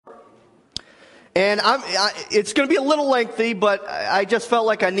And it's going to be a little lengthy, but I just felt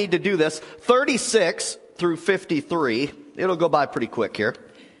like I need to do this. 36 through 53. It'll go by pretty quick here.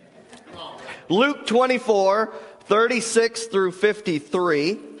 Luke 24, 36 through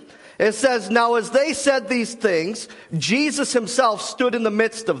 53. It says, "Now as they said these things, Jesus himself stood in the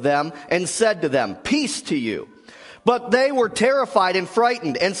midst of them and said to them, 'Peace to you.' But they were terrified and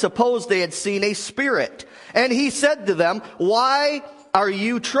frightened and supposed they had seen a spirit. And he said to them, 'Why are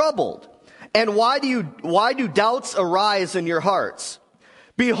you troubled? And why do doubts arise in your hearts?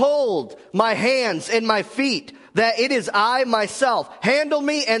 Behold my hands and my feet, that it is I myself. Handle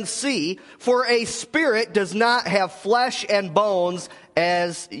me and see, for a spirit does not have flesh and bones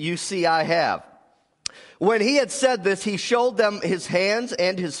as you see I have.' When he had said this, he showed them his hands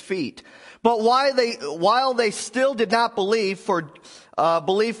and his feet. But while they still did not believe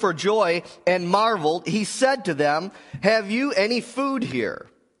for joy and marveled, he said to them, 'Have you any food here?'"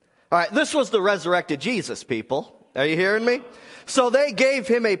 All right, this was the resurrected Jesus, people. Are you hearing me? "So they gave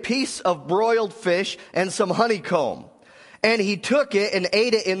him a piece of broiled fish and some honeycomb. And he took it and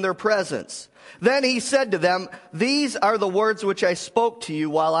ate it in their presence. Then he said to them, 'These are the words which I spoke to you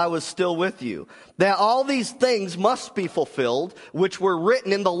while I was still with you, that all these things must be fulfilled, which were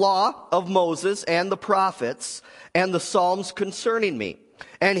written in the law of Moses and the prophets and the Psalms concerning me.'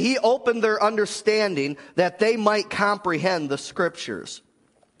 And he opened their understanding that they might comprehend the scriptures.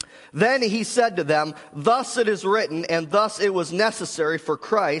 Then he said to them, 'Thus it is written, and thus it was necessary for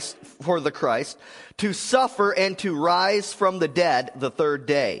the Christ, to suffer and to rise from the dead the third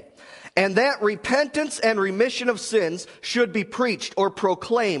day, and that repentance and remission of sins should be preached or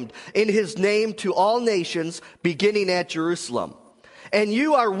proclaimed in his name to all nations, beginning at Jerusalem. And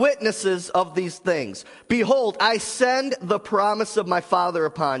you are witnesses of these things. Behold, I send the promise of my Father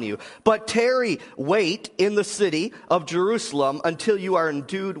upon you. But wait in the city of Jerusalem until you are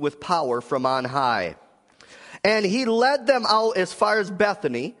endued with power from on high.' And he led them out as far as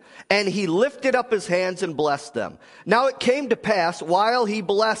Bethany, and he lifted up his hands and blessed them. Now it came to pass, while he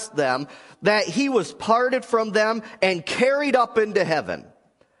blessed them, that he was parted from them and carried up into heaven.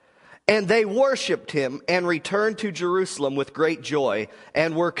 And they worshipped him and returned to Jerusalem with great joy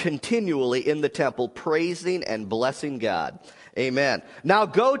and were continually in the temple praising and blessing God." Amen. Now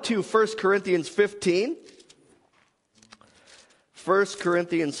go to 1 Corinthians 15. 1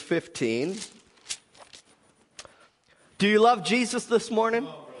 Corinthians 15. Do you love Jesus this morning?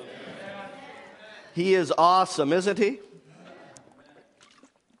 He is awesome, isn't he?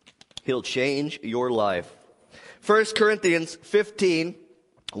 He'll change your life. 1 Corinthians 15.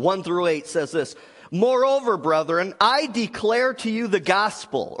 1 through 8 says this, "Moreover, brethren, I declare to you the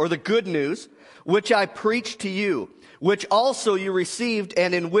gospel," or the good news, "which I preached to you, which also you received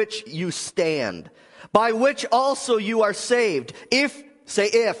and in which you stand, by which also you are saved, if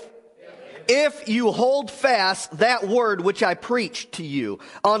you hold fast that word which I preached to you,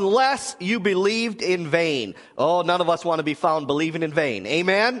 unless you believed in vain." Oh, none of us want to be found believing in vain.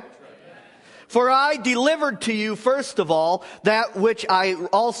 Amen? "For I delivered to you first of all that which I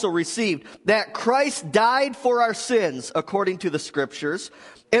also received, that Christ died for our sins according to the scriptures,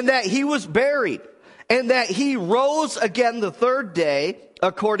 and that he was buried, and that he rose again the third day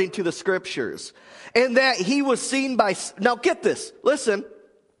according to the scriptures, and that he was seen by," now get this, listen,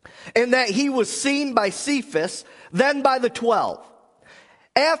 "and that he was seen by Cephas, then by the 12.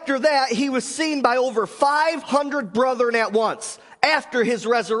 After that, he was seen by over 500 brethren at once, after his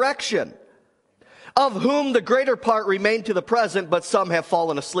resurrection, of whom the greater part remain to the present, but some have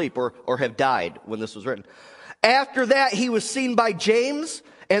fallen asleep or have died," when this was written. "After that, he was seen by James,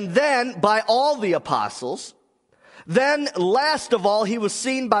 and then by all the apostles. Then, last of all, he was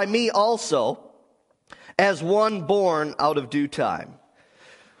seen by me also, as one born out of due time."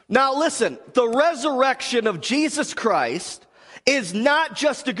 Now listen, the resurrection of Jesus Christ is not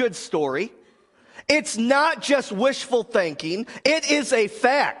just a good story. It's not just wishful thinking. It is a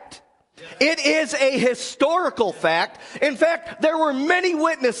fact. It is a historical fact. In fact, there were many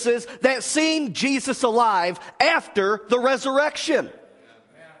witnesses that seen Jesus alive after the resurrection.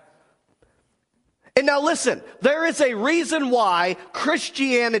 And now listen, there is a reason why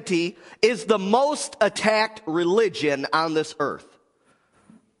Christianity is the most attacked religion on this earth.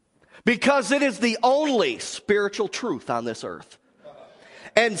 Because it is the only spiritual truth on this earth.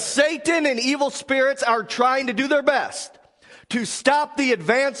 And Satan and evil spirits are trying to do their best to stop the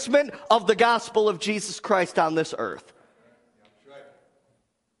advancement of the gospel of Jesus Christ on this earth.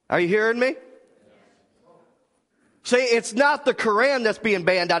 Are you hearing me? See, it's not the Quran that's being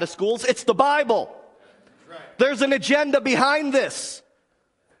banned out of schools, it's the Bible. There's an agenda behind this.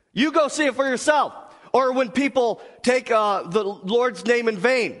 You go see it for yourself. Or when people take the Lord's name in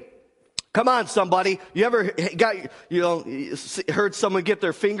vain. Come on, somebody. You ever heard someone get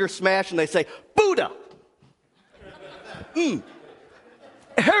their finger smashed and they say, Buddha.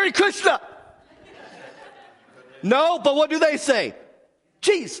 Hare Krishna. No, but what do they say?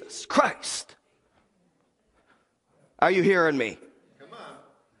 Jesus Christ. Are you hearing me? Come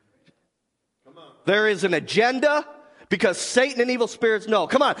on. There is an agenda because Satan and evil spirits know.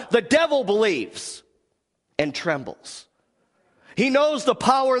 Come on, the devil believes and trembles. He knows the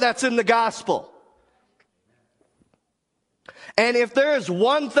power that's in the gospel. And if there is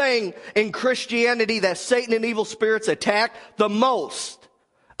one thing in Christianity that Satan and evil spirits attack the most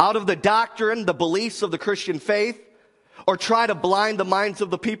out of the doctrine, the beliefs of the Christian faith, or try to blind the minds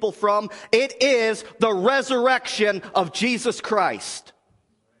of the people from, it is the resurrection of Jesus Christ.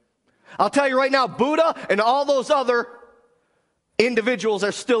 I'll tell you right now, Buddha and all those other individuals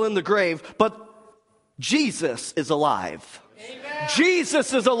are still in the grave, but Jesus is alive. Amen.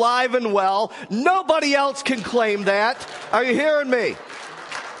 Jesus is alive and well. Nobody else can claim that. Are you hearing me?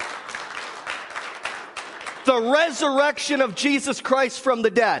 The resurrection of Jesus Christ from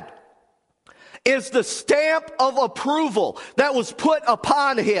the dead is the stamp of approval that was put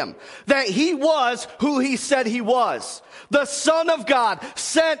upon him, that he was who he said he was. The Son of God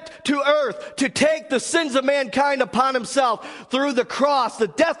sent to earth to take the sins of mankind upon himself through the cross, the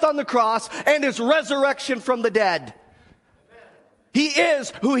death on the cross, and his resurrection from the dead. He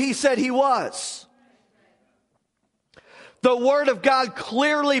is who he said he was. The Word of God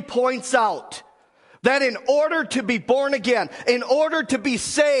clearly points out that in order to be born again, in order to be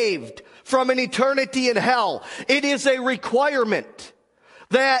saved from an eternity in hell, it is a requirement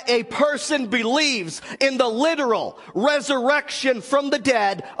that a person believes in the literal resurrection from the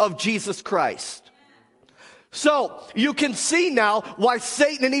dead of Jesus Christ. So, you can see now why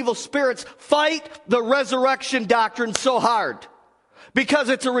Satan and evil spirits fight the resurrection doctrine so hard. Because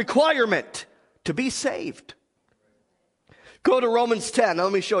it's a requirement to be saved. Go to Romans 10. Now,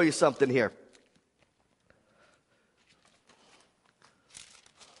 let me show you something here.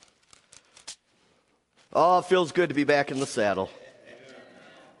 Oh, it feels good to be back in the saddle.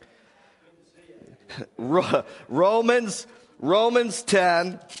 Romans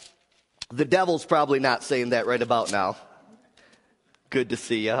 10. The devil's probably not saying that right about now. Good to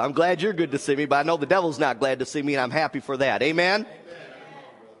see you. I'm glad you're good to see me, but I know the devil's not glad to see me, and I'm happy for that. Amen?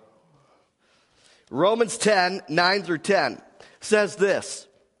 Romans 10, 9 through 10 says this,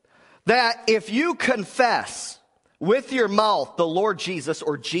 that if you confess with your mouth the Lord Jesus,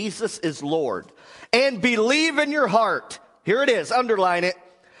 or Jesus is Lord, and believe in your heart, here it is, underline it,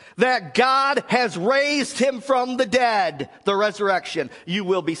 that God has raised him from the dead, the resurrection, you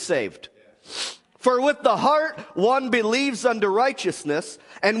will be saved. For with the heart one believes unto righteousness,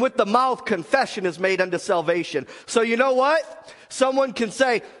 and with the mouth confession is made unto salvation. So you know what? Someone can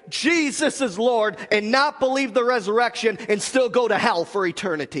say, Jesus is Lord, and not believe the resurrection, and still go to hell for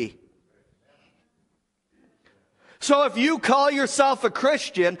eternity. So if you call yourself a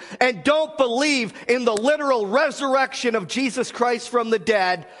Christian and don't believe in the literal resurrection of Jesus Christ from the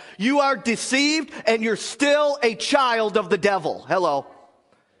dead, you are deceived and you're still a child of the devil. Hello.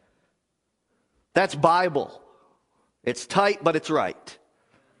 That's Bible. It's tight, but it's right.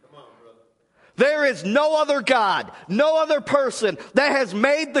 There is no other God, no other person that has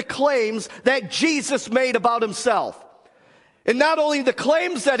made the claims that Jesus made about himself. And not only the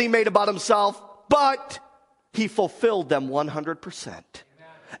claims that he made about himself, but he fulfilled them 100%.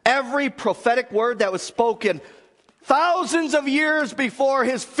 Every prophetic word that was spoken thousands of years before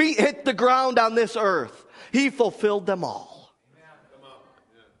his feet hit the ground on this earth, he fulfilled them all.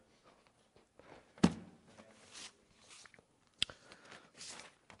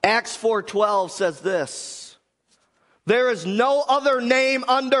 Acts 4:12 says this, there is no other name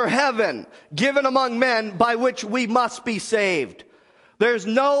under heaven given among men by which we must be saved. There's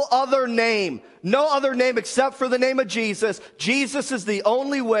no other name except for the name of Jesus. Jesus is the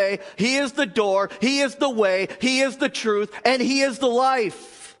only way. He is the door. He is the way. He is the truth. And he is the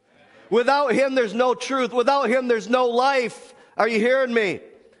life. Without him, there's no truth. Without him, there's no life. Are you hearing me?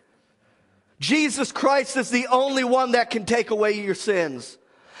 Jesus Christ is the only one that can take away your sins.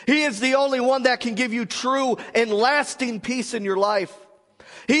 He is the only one that can give you true and lasting peace in your life.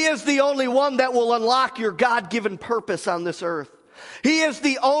 He is the only one that will unlock your God-given purpose on this earth. He is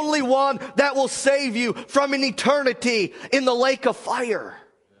the only one that will save you from an eternity in the lake of fire.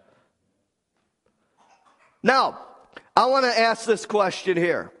 Now, I want to ask this question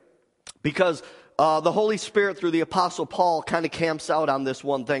here, because the Holy Spirit through the Apostle Paul kind of camps out on this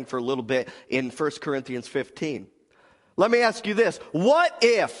one thing for a little bit in 1 Corinthians 15. Let me ask you this. What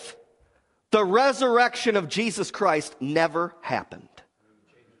if the resurrection of Jesus Christ never happened?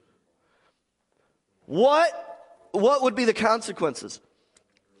 what would be the consequences?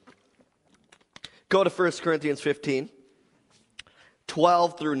 Go to 1 Corinthians 15,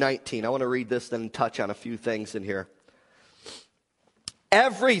 12 through 19. I want to read this, then touch on a few things in here.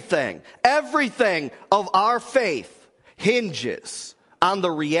 Everything of our faith hinges on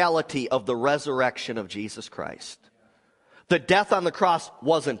the reality of the resurrection of Jesus Christ. The death on the cross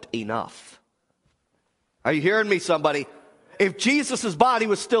wasn't enough. Are you hearing me, somebody? If Jesus' body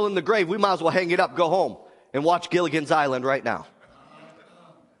was still in the grave, we might as well hang it up, go home, and watch Gilligan's Island right now.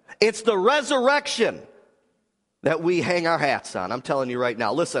 It's the resurrection that we hang our hats on. I'm telling you right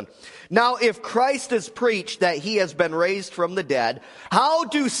now. Listen, now if Christ is preached that he has been raised from the dead, how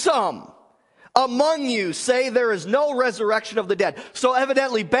do some among you say there is no resurrection of the dead? So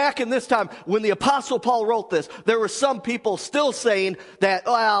evidently back in this time when the Apostle Paul wrote this, there were some people still saying that,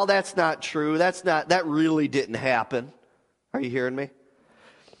 well, that's not true. That really didn't happen. Are you hearing me?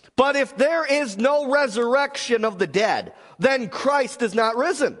 But if there is no resurrection of the dead, then Christ is not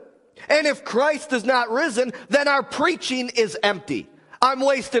risen. And if Christ is not risen, then our preaching is empty. I'm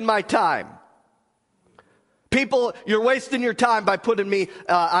wasting my time. People, you're wasting your time by putting me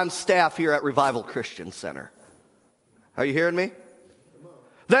on staff here at Revival Christian Center. Are you hearing me?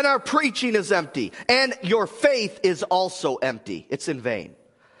 Then our preaching is empty, and your faith is also empty. It's in vain.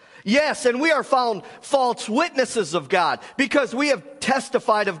 Yes, and we are found false witnesses of God, because we have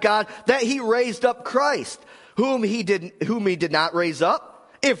testified of God that he raised up Christ, whom he did not raise up,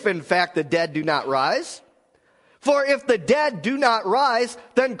 if in fact the dead do not rise. For if the dead do not rise,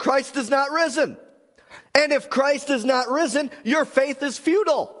 then Christ is not risen. And if Christ is not risen, your faith is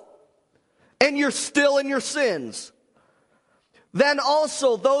futile, and you're still in your sins. Then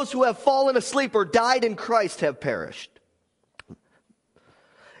also those who have fallen asleep or died in Christ have perished.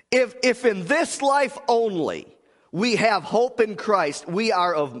 If in this life only we have hope in Christ, we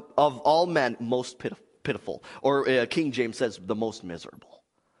are of all men most pitiful. Or King James says the most miserable.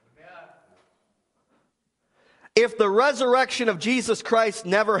 If the resurrection of Jesus Christ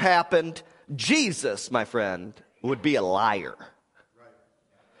never happened, Jesus, my friend, would be a liar.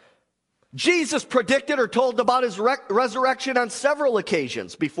 Jesus predicted or told about his resurrection on several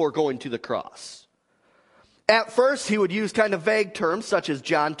occasions before going to the cross. At first, he would use kind of vague terms such as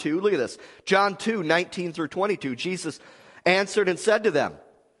John 2. Look at this. John 2, 19 through 22. Jesus answered and said to them,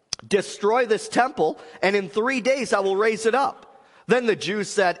 "Destroy this temple, and in 3 days I will raise it up." Then the Jews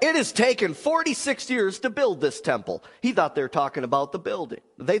said, "It has taken 46 years to build this temple." He thought they were talking about the building.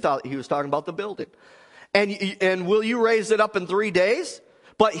 They thought he was talking about the building. And will you raise it up in 3 days?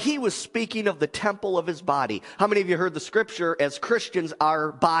 But he was speaking of the temple of his body. How many of you heard the scripture? As Christians,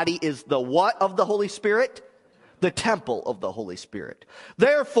 our body is the what of the Holy Spirit? The temple of the Holy Spirit.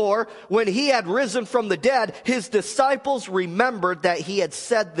 Therefore, when he had risen from the dead, his disciples remembered that he had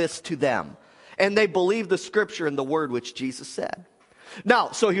said this to them. And they believed the scripture and the word which Jesus said.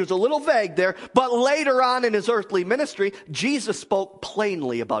 Now, so he was a little vague there, but later on in his earthly ministry, Jesus spoke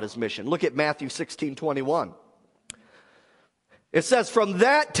plainly about his mission. Look at Matthew 16:21. It says, "From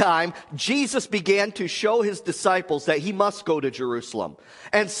that time, Jesus began to show his disciples that he must go to Jerusalem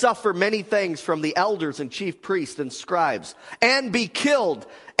and suffer many things from the elders and chief priests and scribes, and be killed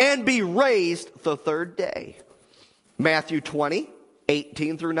and be raised the third day." Matthew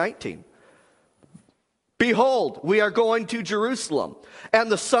 20:18 through 19. "Behold, we are going to Jerusalem,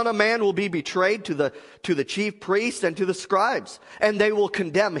 and the Son of Man will be betrayed to the chief priests and to the scribes, and they will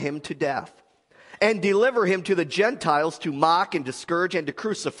condemn him to death, and deliver him to the Gentiles to mock and discourage and to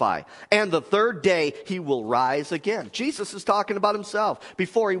crucify. And the third day he will rise again." Jesus is talking about himself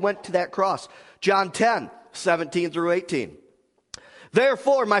before he went to that cross. John 10:17 through 18.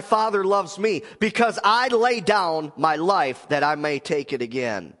 "Therefore my Father loves me, because I lay down my life that I may take it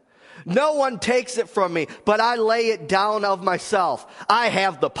again. No one takes it from me, but I lay it down of myself. I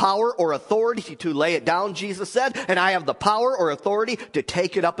have the power or authority to lay it down," Jesus said, "and I have the power or authority to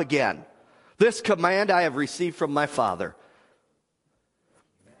take it up again. This command I have received from my Father."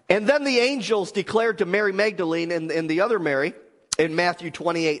 And then the angels declared to Mary Magdalene and the other Mary in Matthew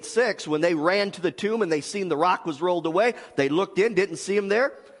 28:6, when they ran to the tomb and they seen the rock was rolled away, they looked in, didn't see him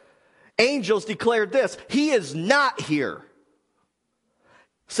there. Angels declared this, "He is not here."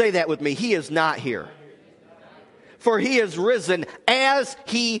 Say that with me. He is not here. "For he is risen as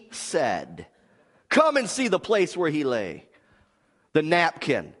he said. Come and see the place where he lay. The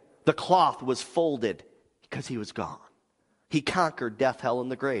napkin, the cloth was folded because he was gone." He conquered death, hell,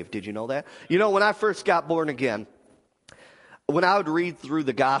 and the grave. Did you know that? You know, when I first got born again, when I would read through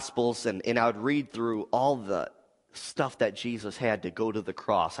the Gospels and I would read through all the stuff that Jesus had to go to the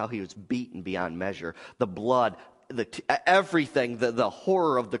cross, how he was beaten beyond measure, the blood, everything, the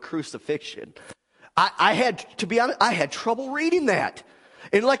horror of the crucifixion, I had, to be honest, I had trouble reading that.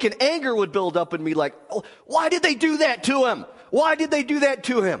 And like an anger would build up in me like, oh, why did they do that to him? Why did they do that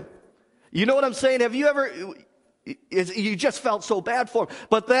to him? You know what I'm saying? Have you ever, you just felt so bad for him.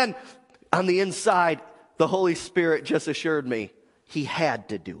 But then on the inside, the Holy Spirit just assured me he had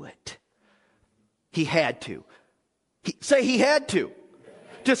to do it. He had to. Say he had to.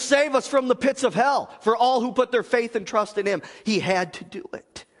 To save us from the pits of hell. For all who put their faith and trust in him. He had to do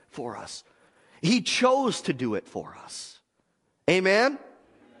it for us. He chose to do it for us. Amen?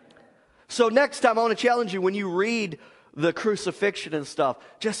 So next time I want to challenge you, when you read the crucifixion and stuff,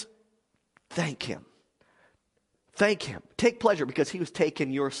 just thank him. Thank him. Take pleasure because he was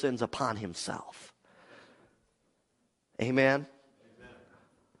taking your sins upon himself. Amen?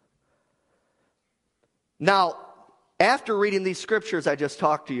 Now, after reading these scriptures I just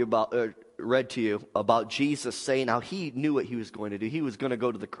talked to you about, read to you about Jesus saying how he knew what he was going to do. He was going to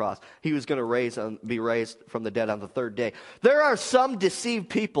go to the cross. He was going to be raised from the dead on the third day. There are some deceived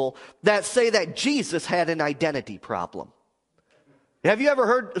people that say that Jesus had an identity problem. Have you ever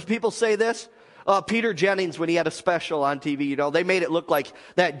heard people say this? Peter Jennings, when he had a special on TV, they made it look like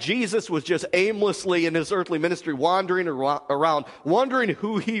that Jesus was just aimlessly in his earthly ministry wandering around, wondering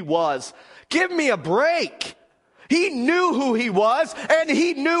who he was. Give me a break. He knew who he was, and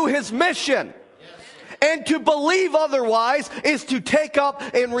he knew his mission. And to believe otherwise is to take up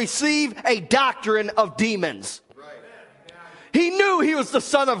and receive a doctrine of demons. He knew he was the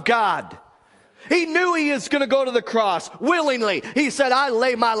Son of God. He knew he was going to go to the cross willingly. He said, I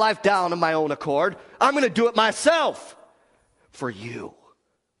lay my life down on my own accord. I'm going to do it myself for you,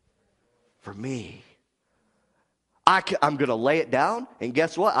 for me. I'm going to lay it down, and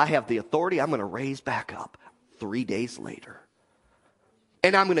guess what? I have the authority. I'm going to raise back up 3 days later.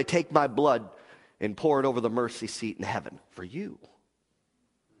 And I'm going to take my blood and pour it over the mercy seat in heaven for you.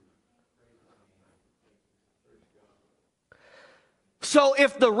 So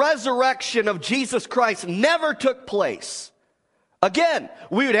if the resurrection of Jesus Christ never took place, again,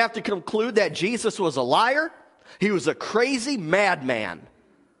 we would have to conclude that Jesus was a liar. He was a crazy madman.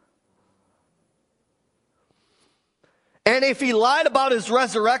 And if he lied about his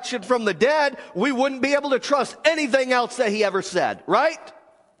resurrection from the dead, we wouldn't be able to trust anything else that he ever said, right?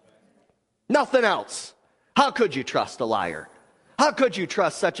 Nothing else. How could you trust a liar? How could you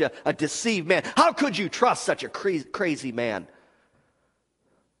trust such a deceived man? How could you trust such a crazy man?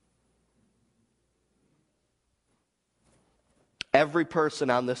 Every person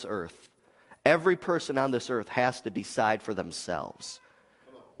on this earth has to decide for themselves.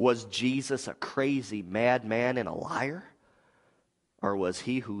 Was Jesus a crazy madman and a liar? Or was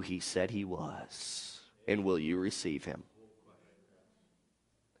he who he said he was? And will you receive him?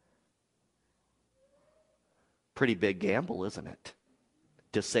 Pretty big gamble, isn't it?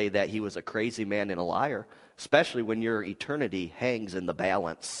 To say that he was a crazy man and a liar, especially when your eternity hangs in the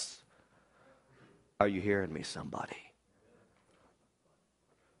balance. Are you hearing me, somebody?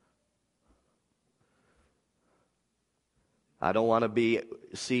 I don't want to be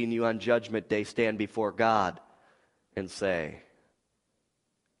seeing you on Judgment Day stand before God and say,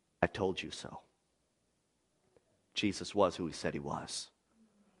 I told you so. Jesus was who he said he was.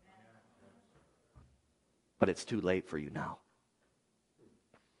 But it's too late for you now.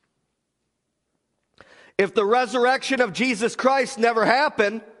 If the resurrection of Jesus Christ never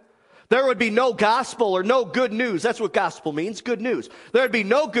happened, there would be no gospel or no good news. That's what gospel means, good news. There would be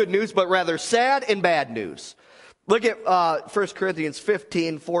no good news, but rather sad and bad news. Look at 1 Corinthians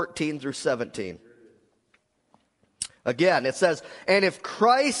 15, 14 through 17. Again, it says, and if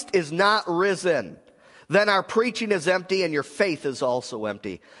Christ is not risen, then our preaching is empty and your faith is also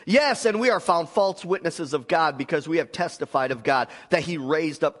empty. Yes, and we are found false witnesses of God because we have testified of God that he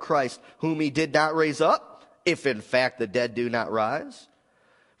raised up Christ, whom he did not raise up, if in fact the dead do not rise.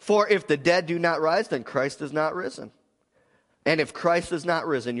 For if the dead do not rise, then Christ is not risen. And if Christ is not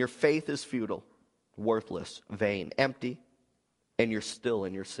risen, your faith is futile, worthless, vain, empty, and you're still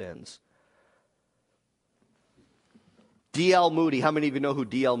in your sins. D.L. Moody, how many of you know who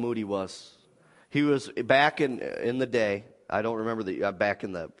D.L. Moody was? He was back in the day, I don't remember back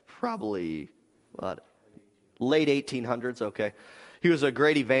in the probably late 1800s, okay. He was a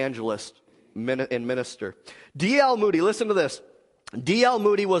great evangelist and minister. D.L. Moody, listen to this. D.L.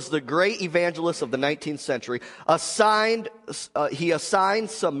 Moody was the great evangelist of the 19th century. He assigned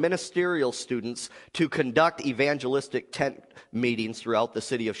some ministerial students to conduct evangelistic tent meetings throughout the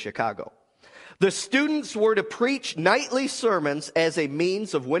city of Chicago. The students were to preach nightly sermons as a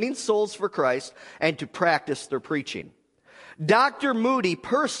means of winning souls for Christ and to practice their preaching. Dr. Moody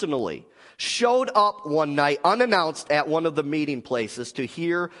personally showed up one night unannounced at one of the meeting places to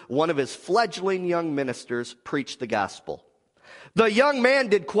hear one of his fledgling young ministers preach the gospel. The young man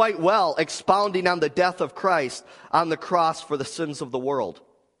did quite well, expounding on the death of Christ on the cross for the sins of the world.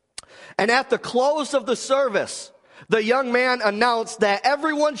 And at the close of the service, the young man announced that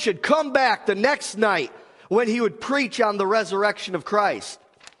everyone should come back the next night when he would preach on the resurrection of Christ.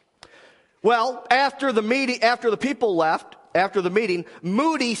 Well, after the people left, after the meeting,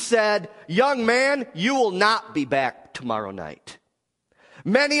 Moody said, "Young man, you will not be back tomorrow night.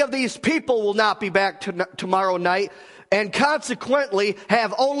 Many of these people will not be back tomorrow night, and consequently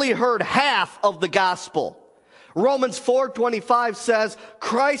have only heard half of the gospel." Romans 4:25 says,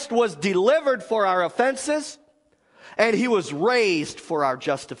 "Christ was delivered for our offenses, and he was raised for our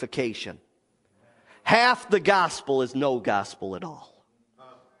justification." Half the gospel is no gospel at all.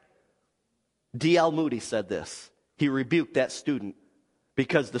 D.L. Moody said this. He rebuked that student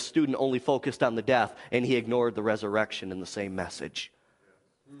because the student only focused on the death and he ignored the resurrection in the same message.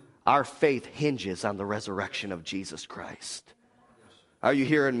 Our faith hinges on the resurrection of Jesus Christ. Are you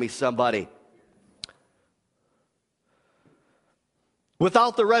hearing me, somebody?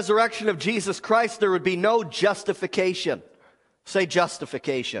 Without the resurrection of Jesus Christ, there would be no justification. Say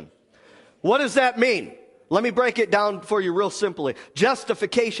justification. What does that mean? Let me break it down for you real simply.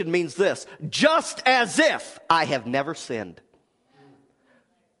 Justification means this: just as if I have never sinned.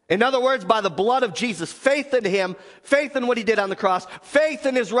 In other words, by the blood of Jesus, faith in him, faith in what he did on the cross, faith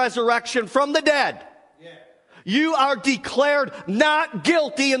in his resurrection from the dead, you are declared not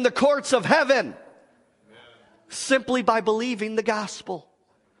guilty in the courts of heaven. Simply by believing the gospel.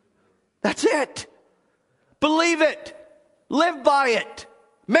 That's it. Believe it. Live by it.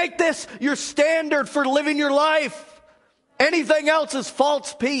 Make this your standard for living your life. Anything else is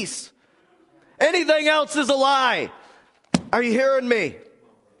false peace. Anything else is a lie. Are you hearing me?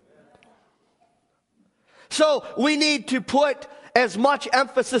 So we need to put as much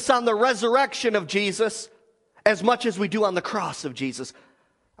emphasis on the resurrection of Jesus as much as we do on the cross of Jesus.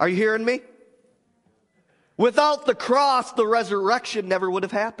 Are you hearing me? Without the cross, the resurrection never would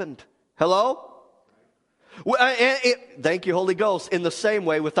have happened. Hello? Thank you, Holy Ghost. In the same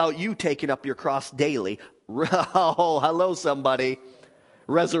way, without you taking up your cross daily, oh, hello, somebody,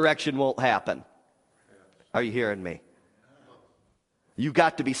 resurrection won't happen. Are you hearing me? You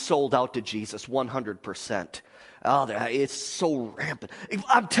got to be sold out to Jesus 100%. Oh, it's so rampant.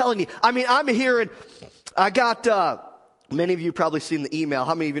 I'm telling you, I'm hearing, many of you probably seen the email.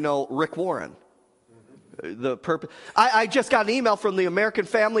 How many of you know Rick Warren? I just got an email from the American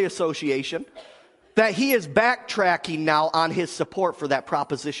Family Association that he is backtracking now on his support for that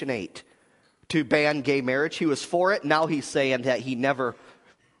Proposition 8 to ban gay marriage. He was for it. Now he's saying that he never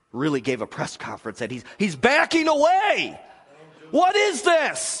really gave a press conference, that he's backing away. What is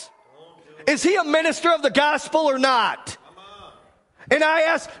this? Is he a minister of the gospel or not? And I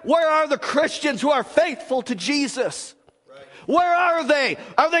ask, where are the Christians who are faithful to Jesus? Where are they?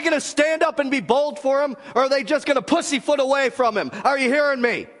 Are they going to stand up and be bold for him? Or are they just going to pussyfoot away from him? Are you hearing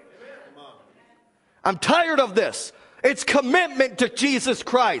me? I'm tired of this. It's commitment to Jesus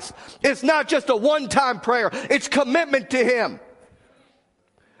Christ. It's not just a one-time prayer. It's commitment to him.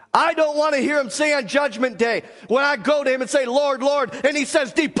 I don't want to hear him say on Judgment Day, when I go to him and say, "Lord, Lord," and he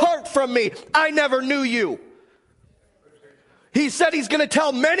says, "Depart from me. I never knew you." He said he's going to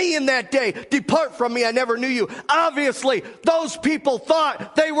tell many in that day, "Depart from me, I never knew you." Obviously, those people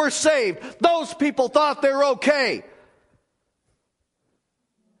thought they were saved. Those people thought they were okay.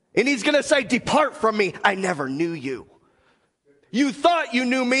 And he's going to say, "Depart from me, I never knew you." You thought you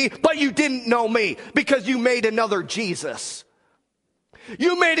knew me, but you didn't know me because you made another Jesus.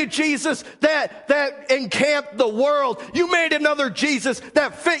 You made a Jesus that encamped the world. You made another Jesus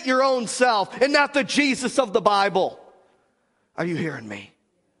that fit your own self and not the Jesus of the Bible. Are you hearing me?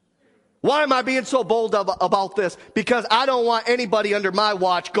 Why am I being so bold about this? Because I don't want anybody under my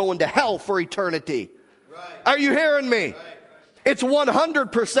watch going to hell for eternity. Right. Are you hearing me? Right. It's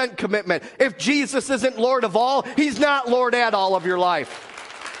 100% commitment. If Jesus isn't Lord of all, he's not Lord at all of your life.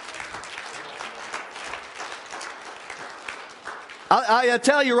 I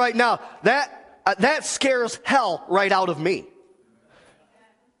tell you right now, that scares hell right out of me.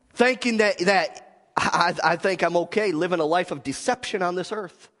 Thinking that I think I'm okay living a life of deception on this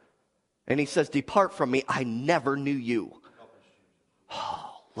earth. And he says, "Depart from me, I never knew you."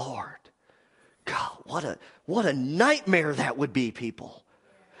 Oh, Lord. God, what a nightmare that would be, people.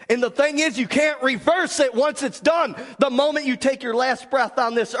 And the thing is, you can't reverse it once it's done. The moment you take your last breath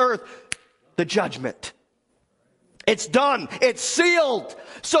on this earth, the judgment. It's done. It's sealed.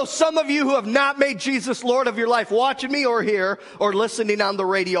 So some of you who have not made Jesus Lord of your life, watching me or here or listening on the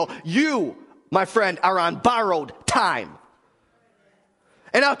radio, you, my friend, are on borrowed time.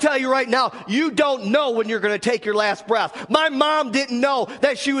 And I'll tell you right now, you don't know when you're going to take your last breath. My mom didn't know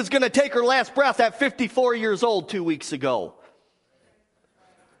that she was going to take her last breath at 54 years old 2 weeks ago.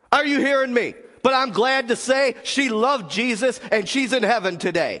 Are you hearing me? But I'm glad to say she loved Jesus and she's in heaven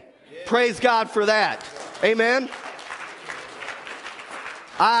today. Yeah. Praise God for that. Amen.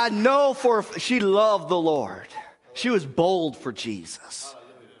 I know she loved the Lord. She was bold for Jesus.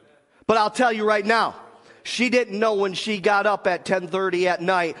 But I'll tell you right now, she didn't know when she got up at 10:30 at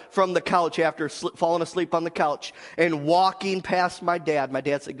night from the couch after falling asleep on the couch and walking past my dad. My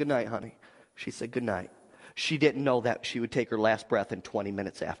dad said, "Good night, honey." She said, "Good night." She didn't know that she would take her last breath in 20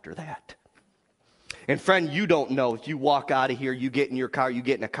 minutes after that. And friend, you don't know. If you walk out of here, you get in your car, you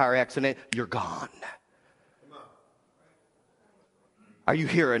get in a car accident, you're gone. Are you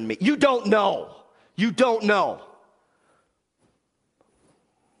hearing me? You don't know. You don't know.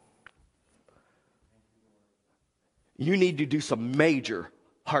 You need to do some major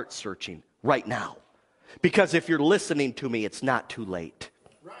heart searching right now. Because if you're listening to me, it's not too late.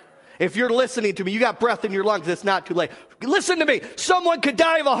 If you're listening to me, you got breath in your lungs, it's not too late. Listen to me. Someone could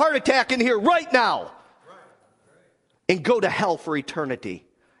die of a heart attack in here right now and go to hell for eternity.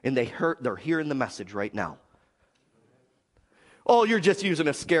 And they're hearing the message right now. Oh, you're just using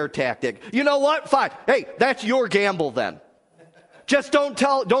a scare tactic. You know what? Fine. Hey, that's your gamble then. Just don't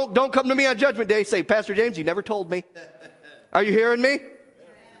come to me on Judgment Day. Say, "Pastor James, you never told me." Are you hearing me?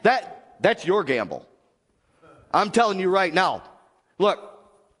 That's your gamble. I'm telling you right now. Look,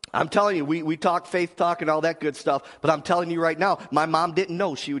 I'm telling you, we talk faith talk and all that good stuff, but I'm telling you right now, my mom didn't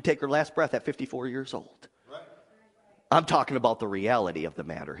know she would take her last breath at 54 years old. I'm talking about the reality of the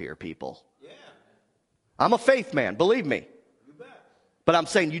matter here, people. I'm a faith man, believe me. But I'm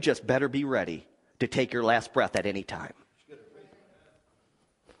saying you just better be ready to take your last breath at any time.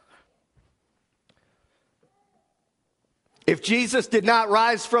 If Jesus did not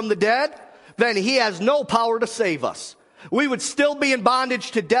rise from the dead, then he has no power to save us. We would still be in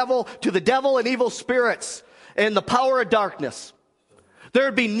bondage to the devil and evil spirits and the power of darkness. There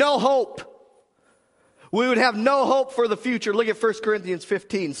would be no hope. We would have no hope for the future. Look at 1 Corinthians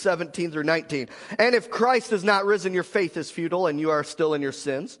 15, 17 through 19. "And if Christ has not risen, your faith is futile and you are still in your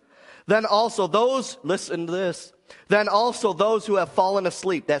sins. Then also those," listen to this, "then also those who have fallen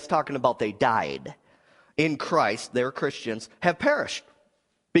asleep," that's talking about they died, "in Christ," they're Christians, "have perished,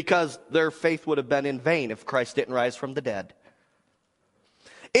 because their faith would have been in vain if Christ didn't rise from the dead.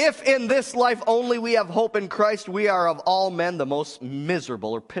 If in this life only we have hope in Christ, we are of all men the most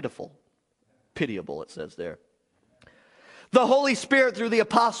miserable or pitiful." Pitiable, it says there. The Holy Spirit, through the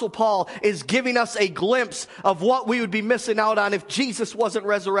Apostle Paul, is giving us a glimpse of what we would be missing out on if Jesus wasn't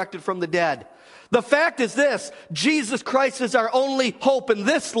resurrected from the dead. The fact is this: Jesus Christ is our only hope in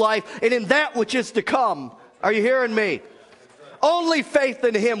this life and in that which is to come. Are you hearing me? Only faith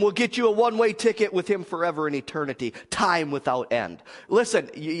in him will get you a one-way ticket with him forever in eternity. Time without end.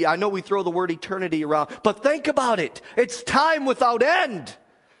 Listen, I know we throw the word eternity around, but think about it. It's time without end.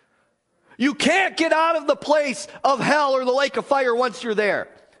 You can't get out of the place of hell or the lake of fire once you're there.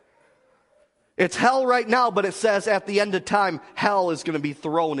 It's hell right now, but it says at the end of time, hell is going to be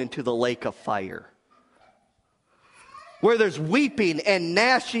thrown into the lake of fire, where there's weeping and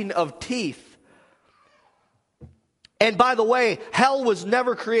gnashing of teeth. And by the way, hell was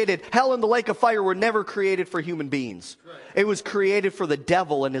never created. Hell and the lake of fire were never created for human beings. It was created for the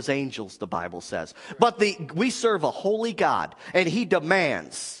devil and his angels, the Bible says. But we serve a holy God, and he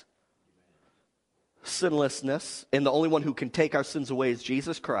demands sinlessness, and the only one who can take our sins away is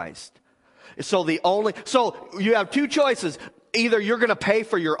Jesus Christ. So you have two choices. Either you're going to pay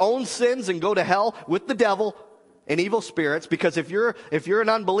for your own sins and go to hell with the devil and evil spirits, because if you're an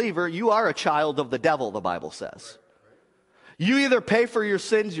unbeliever, you are a child of the devil, the Bible says. You either pay for your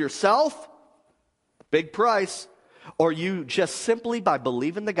sins yourself, big price, or you just simply by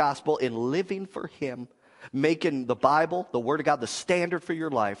believing the gospel and living for him, making the Bible, the Word of God, the standard for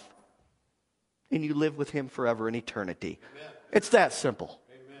your life, and you live with him forever in eternity. Amen. It's that simple.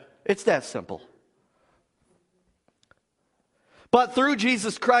 Amen. It's that simple. But through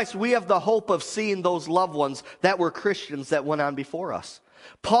Jesus Christ, we have the hope of seeing those loved ones that were Christians that went on before us.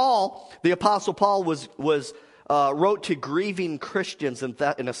 Paul, the Apostle Paul, wrote to grieving Christians in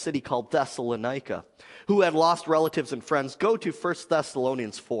a city called Thessalonica, who had lost relatives and friends. Go to 1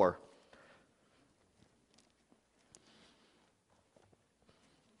 Thessalonians 4.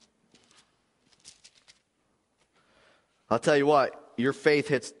 I'll tell you what, your faith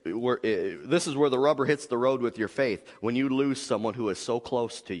hits, this is where the rubber hits the road with your faith, when you lose someone who is so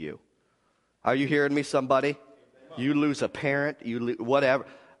close to you. Are you hearing me, somebody? You lose a parent, whatever.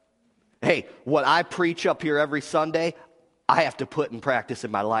 Hey, what I preach up here every Sunday, I have to put in practice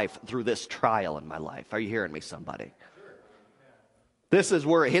in my life through this trial in my life. Are you hearing me, somebody? This is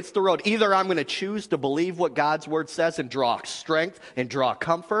where it hits the road. Either I'm going to choose to believe what God's word says and draw strength and draw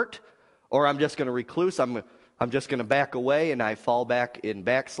comfort, or I'm just going to recluse. I'm just going to back away, and I fall back in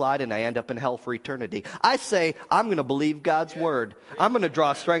backslide, and I end up in hell for eternity. I say I'm going to believe God's word. I'm going to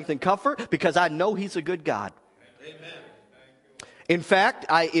draw strength and comfort because I know He's a good God. Amen. In fact,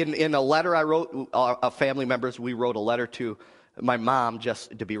 in a letter I wrote, family members, we wrote a letter to my mom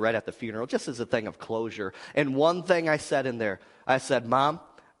just to be read at the funeral, just as a thing of closure. And one thing I said in there, I said, Mom,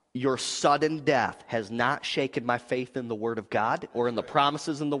 your sudden death has not shaken my faith in the Word of God or in the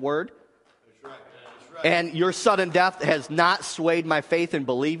promises in the Word. That's right. That's right. And your sudden death has not swayed my faith in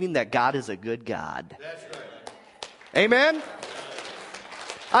believing that God is a good God. That's right. Amen?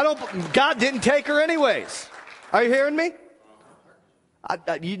 God didn't take her anyways. Are you hearing me?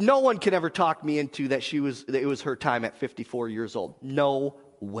 No one can ever talk me into that it was her time at 54 years old. No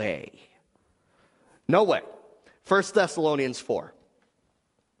way. No way. 1 Thessalonians 4.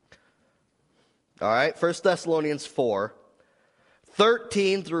 All right, 1 Thessalonians 4,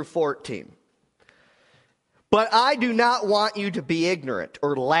 13 through 14. But I do not want you to be ignorant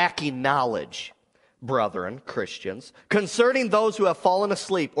or lacking knowledge, brethren, Christians, concerning those who have fallen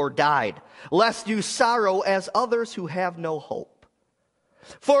asleep or died, lest you sorrow as others who have no hope.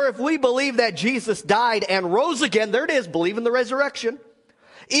 For if we believe that Jesus died and rose again, there it is, believe in the resurrection,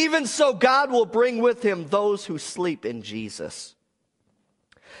 even so God will bring with him those who sleep in Jesus.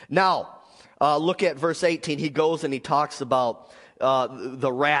 Now, look at verse 18. He goes and he talks about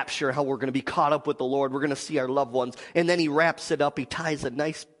the rapture, how we're going to be caught up with the Lord. We're going to see our loved ones. And then he wraps it up. He ties a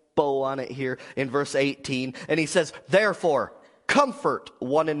nice bow on it here in verse 18. And he says, therefore, comfort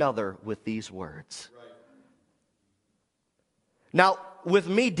one another with these words. Right. Now, with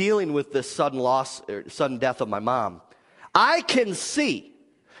me dealing with this sudden death of my mom, I can see,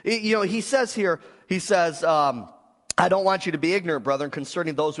 he says here, I don't want you to be ignorant, brethren,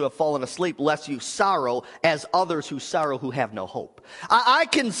 concerning those who have fallen asleep, lest you sorrow as others who sorrow who have no hope. I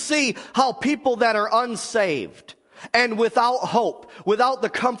can see how people that are unsaved and without hope, without the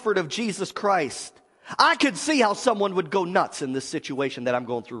comfort of Jesus Christ, I could see how someone would go nuts in this situation that I'm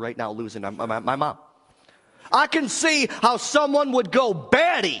going through right now, losing my mom. I can see how someone would go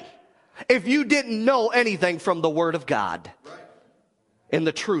batty if you didn't know anything from the Word of God and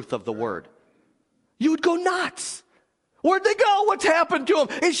the truth of the Word. You would go nuts. Where'd they go? What's happened to them?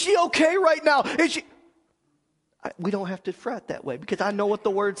 Is she okay right now? We don't have to fret that way because I know what the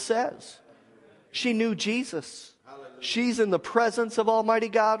Word says. She knew Jesus. She's in the presence of Almighty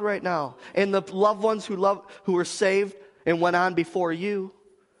God right now. And the loved ones who were saved and went on before you,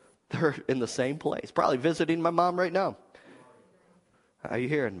 they're in the same place. Probably visiting my mom right now. Are you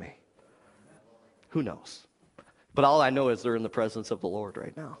hearing me? Who knows? But all I know is they're in the presence of the Lord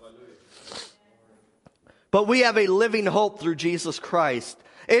right now. But we have a living hope through Jesus Christ.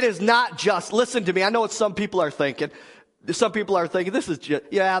 It is not just, listen to me, I know what some people are thinking. Some people are thinking,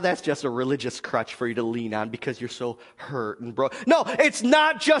 that's just a religious crutch for you to lean on because you're so hurt and broke. No, it's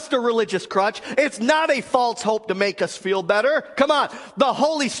not just a religious crutch. It's not a false hope to make us feel better. Come on. The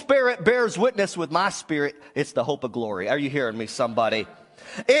Holy Spirit bears witness with my spirit. It's the hope of glory. Are you hearing me, somebody?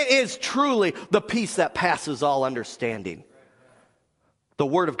 It is truly the peace that passes all understanding. The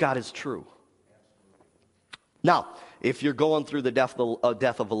Word of God is true. Now, if you're going through the death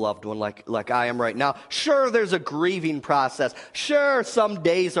of a loved one like I am right now, sure, there's a grieving process. Sure, some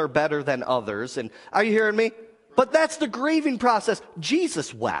days are better than others. And are you hearing me? But that's the grieving process.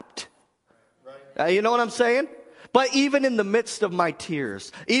 Jesus wept. You know what I'm saying? But even in the midst of my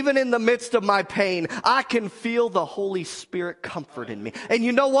tears, even in the midst of my pain, I can feel the Holy Spirit comforting me. And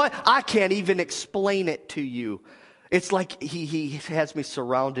you know what? I can't even explain it to you. It's like he has me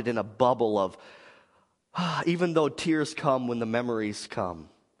surrounded in a bubble of, even though tears come when the memories come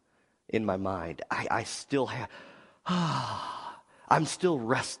in my mind, I still have, I'm still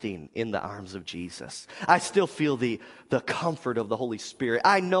resting in the arms of Jesus. I still feel the comfort of the Holy Spirit.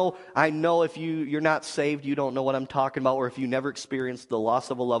 I know if you're not saved, you don't know what I'm talking about, or if you never experienced the loss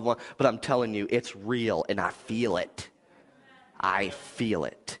of a loved one, but I'm telling you, it's real, and I feel it. I feel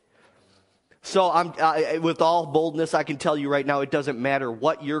it. So with all boldness, I can tell you right now, it doesn't matter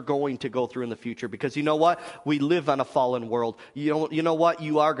what you're going to go through in the future, because you know what? We live on a fallen world. You know what?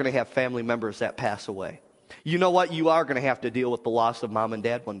 You are going to have family members that pass away. You know what? You are going to have to deal with the loss of mom and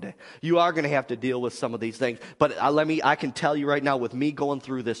dad one day. You are going to have to deal with some of these things. But I can tell you right now, with me going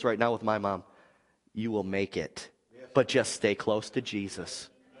through this right now with my mom, you will make it. But just stay close to Jesus.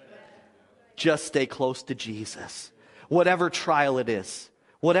 Just stay close to Jesus. Whatever trial it is,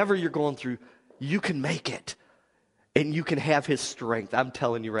 whatever you're going through, you can make it. And you can have his strength. I'm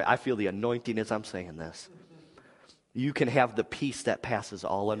telling you right, I feel the anointing as I'm saying this. You can have the peace that passes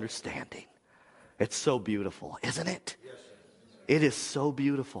all understanding. It's so beautiful, isn't it? It is so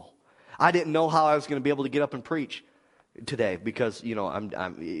beautiful. I didn't know how I was going to be able to get up and preach today because, you know,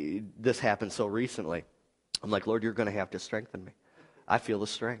 this happened so recently. I'm like, Lord, you're going to have to strengthen me. I feel the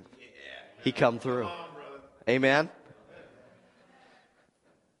strength. He come through. Amen.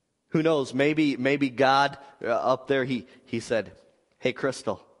 Who knows? Maybe God up there, he said, hey,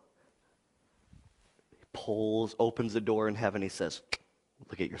 Crystal. He opens the door in heaven. He says,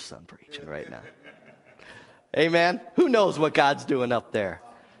 look at your son preaching right now. Amen. Who knows what God's doing up there?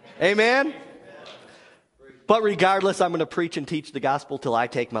 Amen. But regardless, I'm going to preach and teach the gospel till I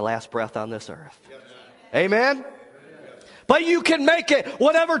take my last breath on this earth. Amen. But you can make it.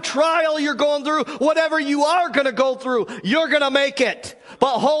 Whatever trial you're going through, whatever you are going to go through, you're going to make it.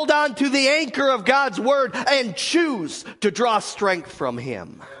 But hold on to the anchor of God's word and choose to draw strength from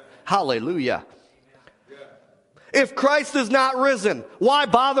him. Hallelujah. If Christ is not risen, why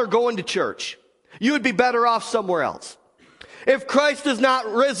bother going to church? You would be better off somewhere else. If Christ is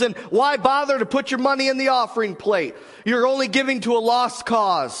not risen, why bother to put your money in the offering plate? You're only giving to a lost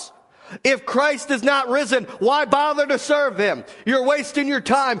cause. If Christ is not risen, why bother to serve him? You're wasting your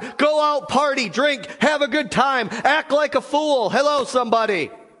time. Go out, party, drink, have a good time, act like a fool. Hello,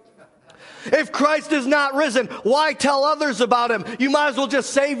 somebody. If Christ is not risen, why tell others about him? You might as well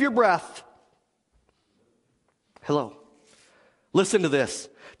just save your breath. Hello. Listen to this.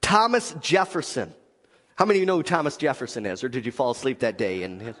 Thomas Jefferson. How many of you know who Thomas Jefferson is? Or did you fall asleep that day?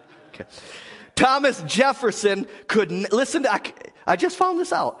 Okay. Thomas Jefferson I just found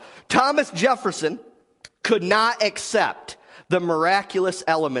this out. Thomas Jefferson could not accept the miraculous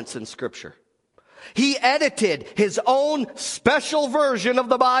elements in Scripture. He edited his own special version of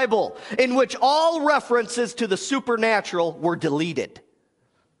the Bible in which all references to the supernatural were deleted.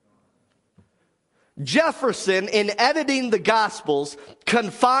 Jefferson, in editing the Gospels,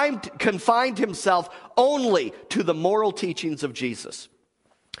 confined himself only to the moral teachings of Jesus.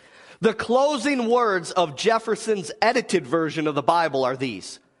 The closing words of Jefferson's edited version of the Bible are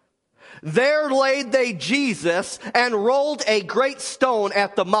these. There laid they Jesus and rolled a great stone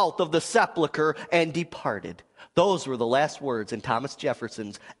at the mouth of the sepulchre and departed. Those were the last words in Thomas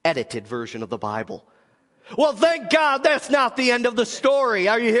Jefferson's edited version of the Bible. Well, thank God that's not the end of the story.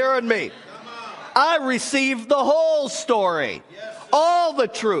 Are you hearing me? I received the whole story. All the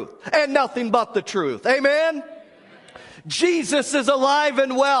truth and nothing but the truth. Amen? Jesus is alive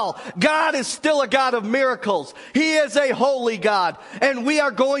and well. God is still a God of miracles. He is a holy God. And we are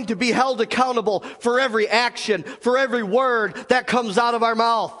going to be held accountable for every action, for every word that comes out of our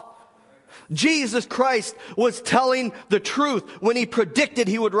mouth. Jesus Christ was telling the truth when he predicted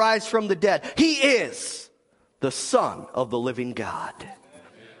he would rise from the dead. He is the Son of the living God.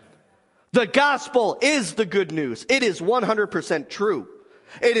 The gospel is the good news. It is 100% true.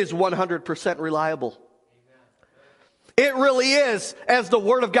 It is 100% reliable. It really is, as the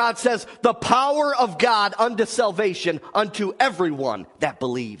Word of God says, the power of God unto salvation unto everyone that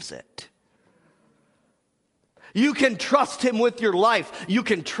believes it. You can trust him with your life. You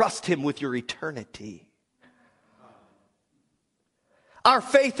can trust him with your eternity. Our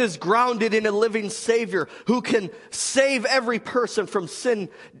faith is grounded in a living Savior who can save every person from sin,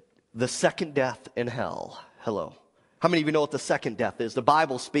 the second death, and hell. Hello. How many of you know what the second death is? The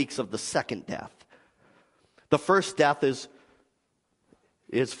Bible speaks of the second death. The first death is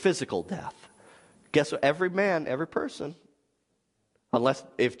physical death. Guess what? Every man, every person,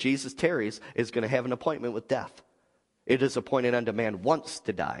 if Jesus tarries, is going to have an appointment with death. It is appointed unto man once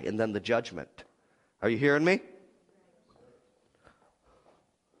to die, and then the judgment. Are you hearing me?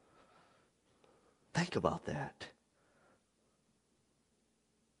 Think about that.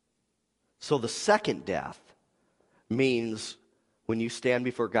 So the second death means when you stand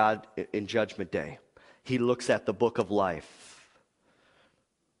before God in judgment day, he looks at the book of life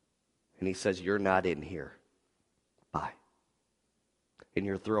and he says, you're not in here. Bye. And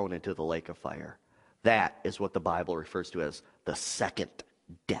you're thrown into the lake of fire. That is what the Bible refers to as the second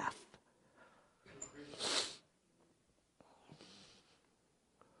death.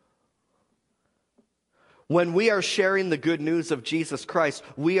 When we are sharing the good news of Jesus Christ,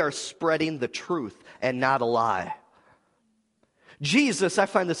 we are spreading the truth and not a lie. Jesus, I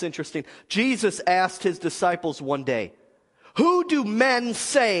find this interesting. Jesus asked his disciples one day, "Who do men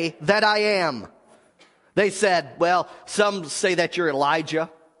say that I am?" They said, "Well, some say that you're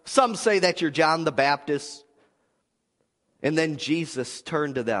Elijah. Some say that you're John the Baptist." And then Jesus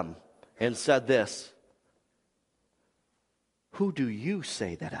turned to them and said this, "Who do you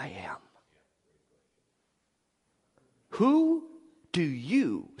say that I am?" Who do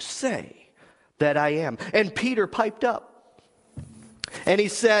you say that I am? And Peter piped up and he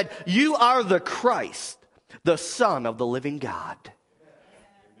said, "You are the Christ, the Son of the living God."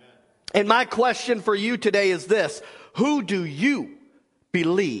 And my question for you today is this: who do you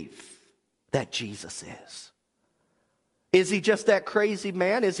believe that Jesus is? Is he just that crazy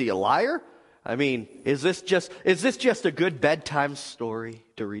man? Is he a liar? I mean, is this just a good bedtime story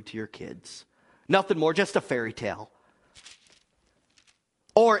to read to your kids? Nothing more, just a fairy tale.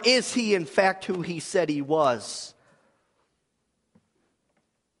 Or is he in fact who he said he was?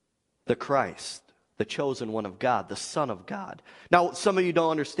 The Christ, the chosen one of God, the Son of God. Now, some of you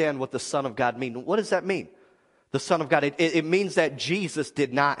don't understand what the Son of God means. What does that mean? The Son of God. It means that Jesus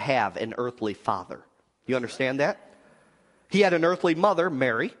did not have an earthly father. You understand that? He had an earthly mother,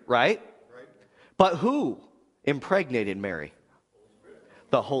 Mary, right? But who impregnated Mary?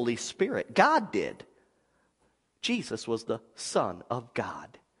 The Holy Spirit. God did. Jesus was the Son of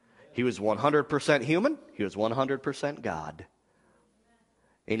God. He was 100% human. He was 100% God.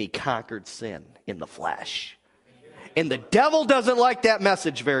 And he conquered sin in the flesh. And the devil doesn't like that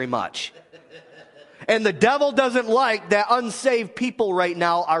message very much. And the devil doesn't like that unsaved people right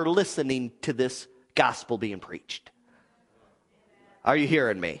now are listening to this gospel being preached. Are you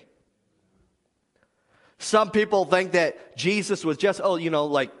hearing me? Some people think that Jesus was just, a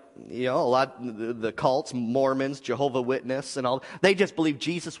lot of the cults, Mormons, Jehovah's Witness, and all. They just believe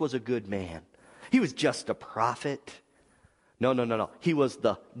Jesus was a good man. He was just a prophet. No. He was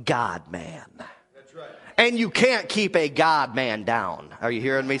the God man. That's right. And you can't keep a God man down. Are you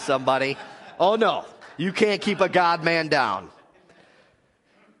hearing me, somebody? Oh, no. You can't keep a God man down.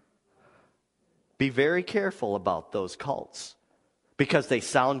 Be very careful about those cults. Because they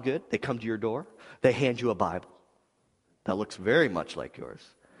sound good. They come to your door. They hand you a Bible that looks very much like yours.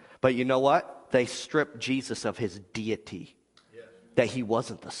 But you know what? They strip Jesus of his deity. That he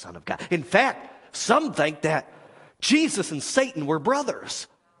wasn't the Son of God. In fact, some think that Jesus and Satan were brothers.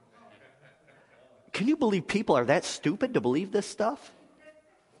 Can you believe people are that stupid to believe this stuff?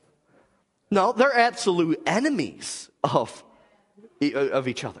 No, they're absolute enemies of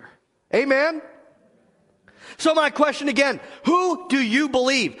each other. Amen? So my question again, who do you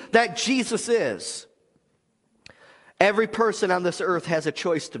believe that Jesus is? Every person on this earth has a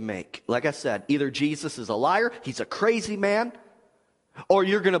choice to make. Like I said, either Jesus is a liar, he's a crazy man, or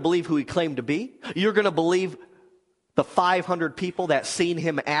you're going to believe who he claimed to be. You're going to believe the 500 people that seen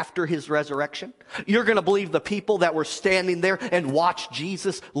him after his resurrection. You're going to believe the people that were standing there and watched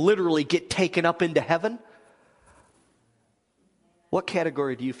Jesus literally get taken up into heaven. What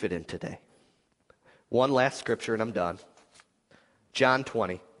category do you fit in today? One last scripture and I'm done. John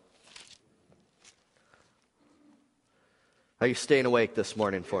 20. Are you staying awake this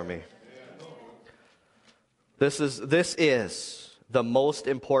morning for me? This is the most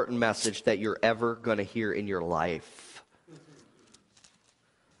important message that you're ever going to hear in your life.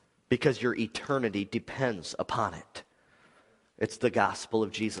 Because your eternity depends upon it. It's the gospel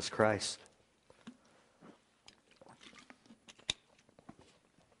of Jesus Christ.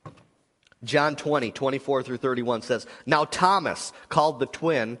 John 20, 24 through 31 says, "Now Thomas, called the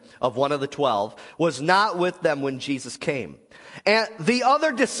twin of one of the 12, was not with them when Jesus came. And the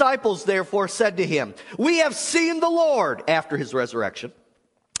other disciples therefore said to him, 'We have seen the Lord,' after his resurrection.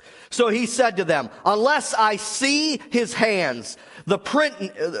 So he said to them, 'Unless I see his hands, the print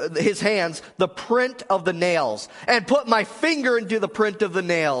of the nails, and put my finger into the print of the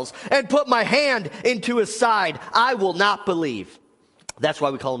nails, and put my hand into his side, I will not believe.'" That's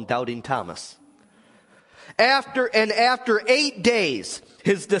why we call him Doubting Thomas. After 8 days,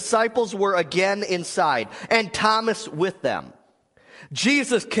 his disciples were again inside, and Thomas with them.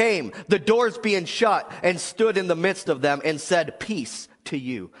 Jesus came, the doors being shut, and stood in the midst of them and said, "Peace to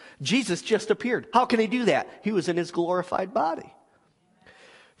you." Jesus just appeared. How can he do that? He was in his glorified body.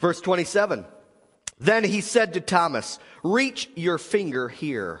 Verse 27. Then he said to Thomas, "Reach your finger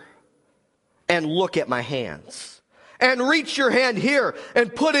here and look at my hands. And reach your hand here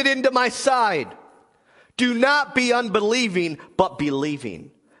and put it into my side. Do not be unbelieving, but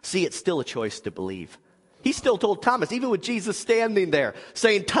believing." See, it's still a choice to believe. He still told Thomas, even with Jesus standing there,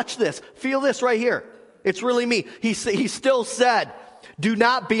 saying, "Touch this, feel this right here. It's really me." He still said, "Do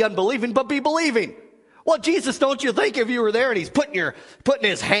not be unbelieving, but be believing." Well, Jesus, don't you think if you were there and he's putting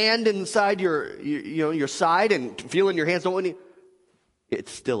his hand inside your side and feeling your hands, don't you?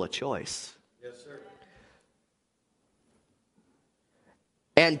 It's still a choice. Yes, sir.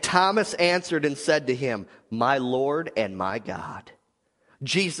 And Thomas answered and said to him, my Lord and my God.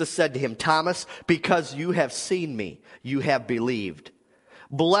 Jesus said to him, Thomas, because you have seen me, you have believed.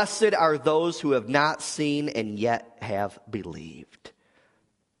 Blessed are those who have not seen and yet have believed.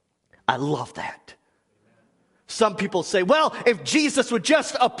 I love that. Some people say, well, if Jesus would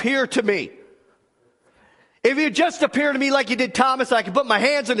just appear to me. If he would just appear to me like he did Thomas, I could put my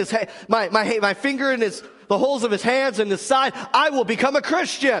hands in his my finger in the holes of his hands and his side, I will become a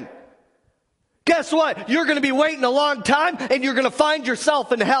Christian. Guess what? You're going to be waiting a long time and you're going to find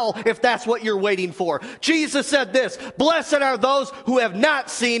yourself in hell if that's what you're waiting for. Jesus said this, blessed are those who have not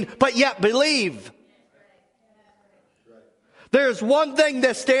seen but yet believe. There's one thing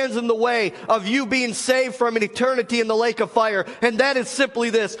that stands in the way of you being saved from an eternity in the lake of fire, and that is simply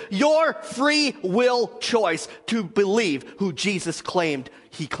this, your free will choice to believe who Jesus claimed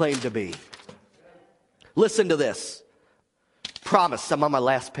to be. Listen to this. Promise, I'm on my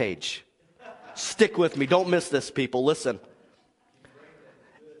last page. Stick with me. Don't miss this, people. Listen.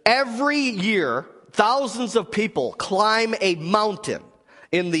 Every year, thousands of people climb a mountain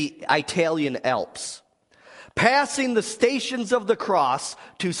in the Italian Alps, passing the stations of the cross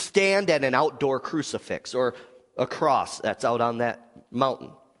to stand at an outdoor crucifix or a cross that's out on that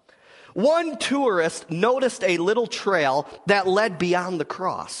mountain. One tourist noticed a little trail that led beyond the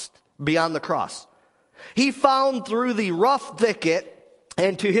cross. He found through the rough thicket,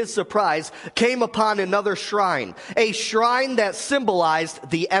 and to his surprise, came upon another shrine, a shrine that symbolized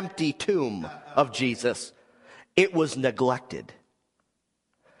the empty tomb of Jesus. It was neglected.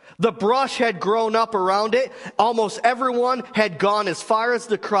 The brush had grown up around it. Almost everyone had gone as far as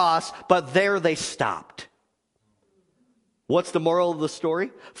the cross, but there they stopped. What's the moral of the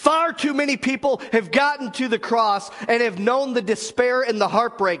story? Far too many people have gotten to the cross and have known the despair and the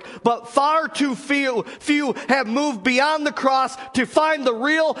heartbreak, but far too few have moved beyond the cross to find the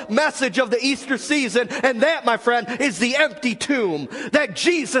real message of the Easter season, and that, my friend, is the empty tomb, that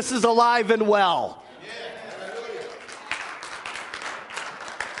Jesus is alive and well.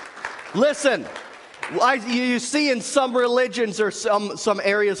 Listen, you see in some religions or some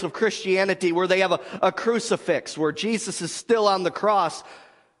areas of Christianity where they have a crucifix where Jesus is still on the cross.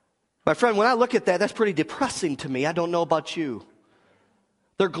 My friend, when I look at that, that's pretty depressing to me. I don't know about you.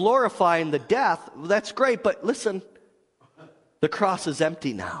 They're glorifying the death. That's great, but listen, the cross is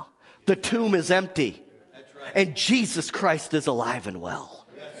empty now. The tomb is empty. And Jesus Christ is alive and well.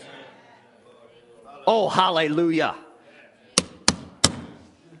 Oh, hallelujah.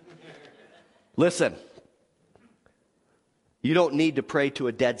 Listen, you don't need to pray to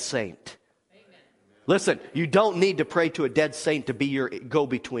a dead saint. Listen, you don't need to pray to a dead saint to be your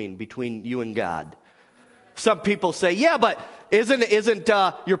go-between between you and God. Some people say, yeah, but isn't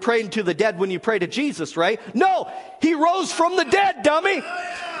you're praying to the dead when you pray to Jesus, right? No, he rose from the dead, dummy.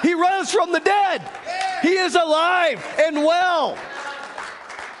 He rose from the dead. He is alive and well.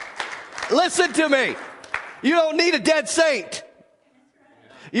 Listen to me. You don't need a dead saint.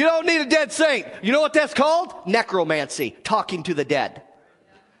 You don't need a dead saint. You know what that's called? Necromancy, talking to the dead.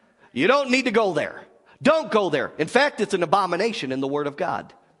 You don't need to go there. Don't go there. In fact, it's an abomination in the Word of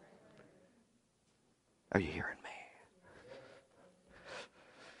God. Are you hearing me?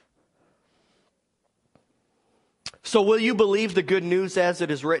 So will you believe the good news as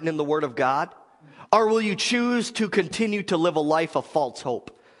it is written in the Word of God? Or will you choose to continue to live a life of false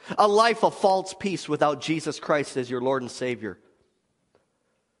hope? A life of false peace without Jesus Christ as your Lord and Savior?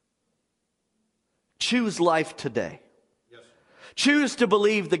 Choose life today. Yes. Choose to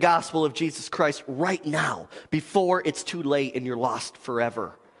believe the gospel of Jesus Christ right now before it's too late and you're lost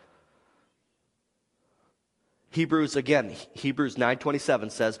forever. Hebrews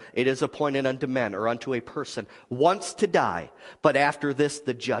 9:27 says, it is appointed unto men or unto a person once to die, but after this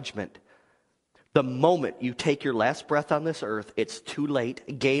the judgment. The moment you take your last breath on this earth, it's too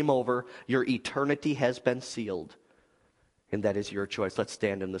late, game over, your eternity has been sealed. And that is your choice. Let's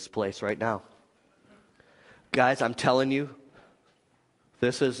stand in this place right now. Guys, I'm telling you,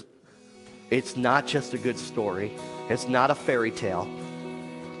 it's not just a good story. It's not a fairy tale.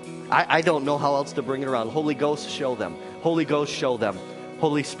 I don't know how else to bring it around. Holy Ghost, show them. Holy Ghost, show them.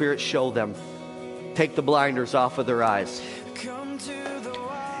 Holy Spirit, show them. Take the blinders off of their eyes.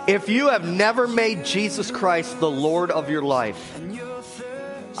 If you have never made Jesus Christ the Lord of your life,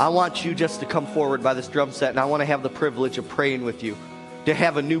 I want you just to come forward by this drum set, and I want to have the privilege of praying with you, to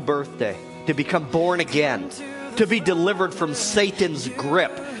have a new birthday, to become born again, to be delivered from Satan's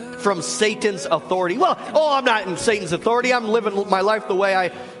grip, from Satan's authority. Well, I'm not in Satan's authority. I'm living my life the way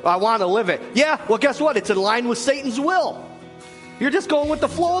I want to live it. Yeah, well, guess what? It's in line with Satan's will. You're just going with the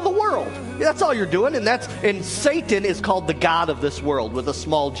flow of the world. That's all you're doing. And Satan is called the god of this world, with a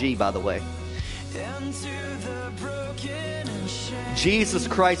small g, by the way. Jesus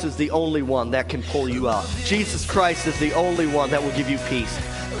Christ is the only one that can pull you out. Jesus Christ is the only one that will give you peace,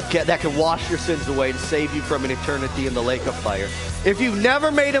 that can wash your sins away and save you from an eternity in the lake of fire. If you've never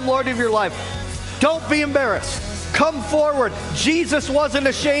made him Lord of your life, don't be embarrassed. Come forward. Jesus wasn't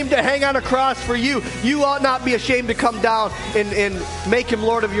ashamed to hang on a cross for you. You ought not be ashamed to come down and make him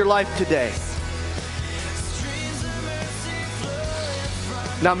Lord of your life today.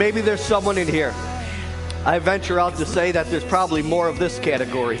 Now, maybe there's someone in here. I venture out to say that there's probably more of this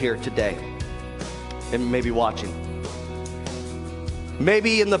category here today, and maybe watching.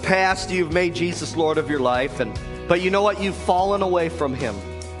 Maybe in the past you've made Jesus Lord of your life, but you know what? You've fallen away from him.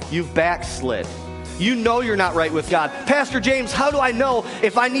 You've backslid. You know you're not right with God. Pastor James, how do I know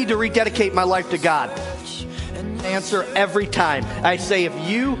if I need to rededicate my life to God? Answer every time. I say, if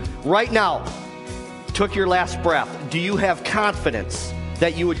you right now took your last breath, do you have confidence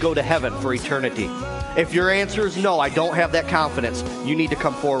that you would go to heaven for eternity? If your answer is no, I don't have that confidence, you need to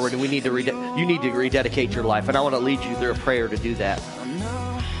come forward and you need to rededicate your life. And I want to lead you through a prayer to do that.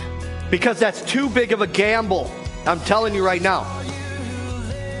 Because that's too big of a gamble. I'm telling you right now.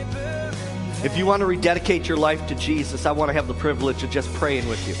 If you want to rededicate your life to Jesus, I want to have the privilege of just praying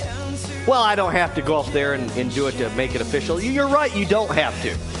with you. Well, I don't have to go up there and do it to make it official. You're right, you don't have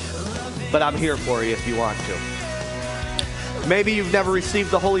to. But I'm here for you if you want to. Maybe you've never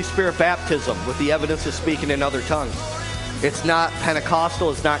received the Holy Spirit baptism with the evidence of speaking in other tongues. It's not Pentecostal,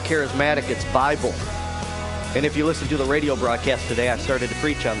 it's not charismatic, it's Bible. And if you listen to the radio broadcast today, I started to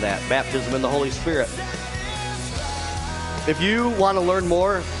preach on that, baptism in the Holy Spirit. If you want to learn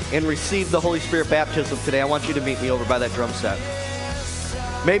more and receive the Holy Spirit baptism today, I want you to meet me over by that drum set.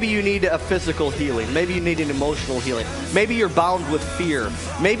 Maybe you need a physical healing. Maybe you need an emotional healing. Maybe you're bound with fear.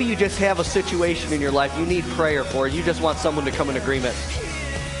 Maybe you just have a situation in your life you need prayer for. You just want someone to come in agreement.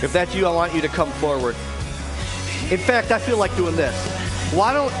 If that's you, I want you to come forward. In fact, I feel like doing this.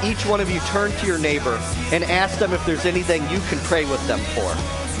 Why don't each one of you turn to your neighbor and ask them if there's anything you can pray with them for?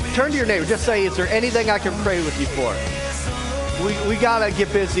 Turn to your neighbor. Just say, is there anything I can pray with you for? We got to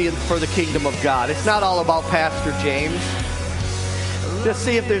get busy for the kingdom of God. It's not all about Pastor James. Just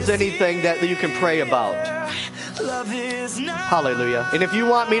see if there's anything that you can pray about. Hallelujah. And if you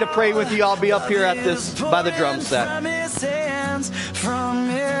want me to pray with you, I'll be up here at this by the drum set. From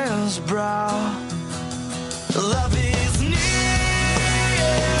his brow. Love is near.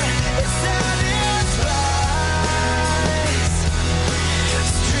 It satisfies.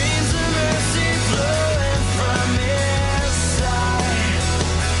 Streams of mercy flowing from his side.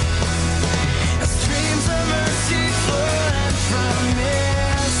 Streams of mercy flowing from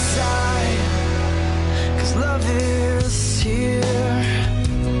his side. 'Cause love is here.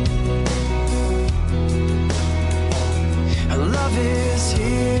 Love is here.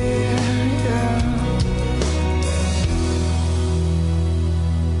 Yeah.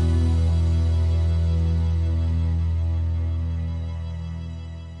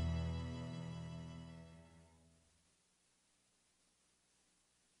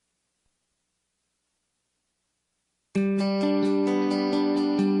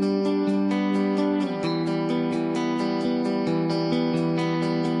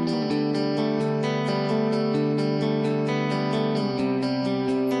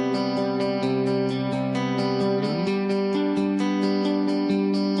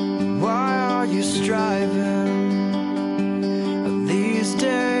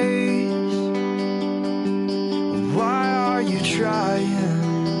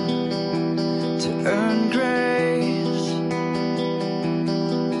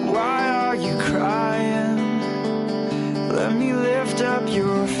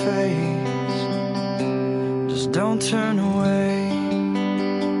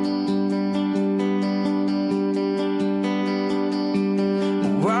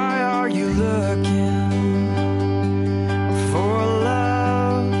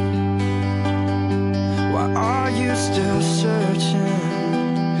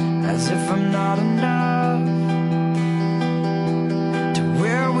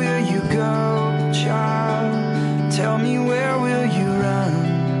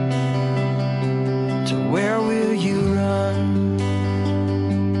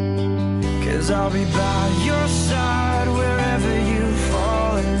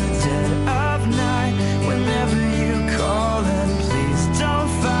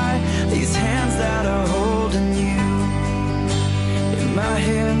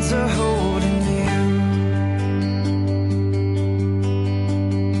 Hands hands are holding you.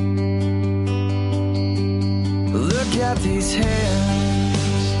 Look at these hands.